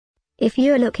If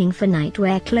you're looking for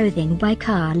nightwear clothing by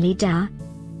Calida,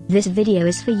 this video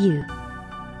is for you.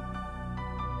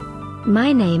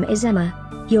 My name is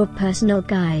Emma, your personal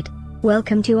guide.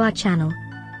 Welcome to our channel.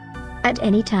 At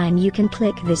any time you can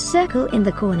click this circle in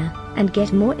the corner, and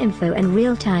get more info and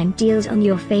real-time deals on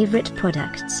your favorite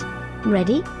products.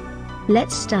 Ready?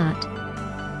 Let's start.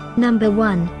 Number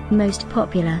 1, Most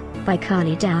Popular, by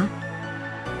Calida.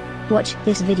 Watch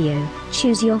this video,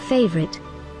 choose your favorite.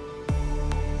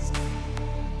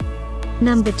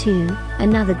 Number 2,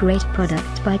 another great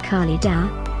product by Calida.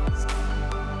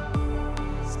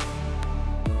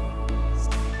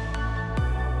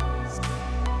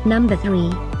 Number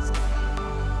 3.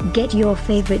 Get your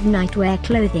favorite nightwear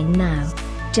clothing now.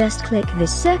 Just click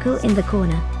this circle in the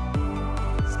corner.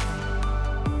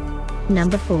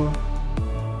 Number 4.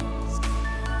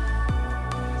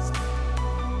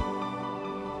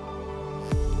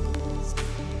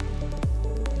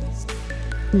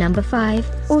 Number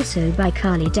 5, also by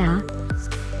Calida.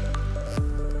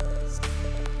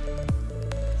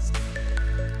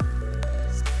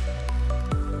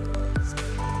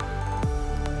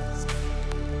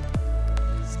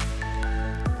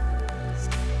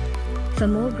 For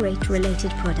more great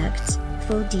related products,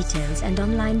 full details and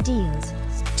online deals,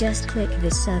 just click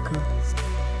this circle.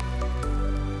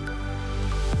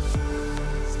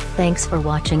 Thanks for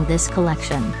watching this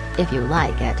collection. If you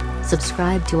like it,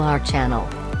 subscribe to our channel.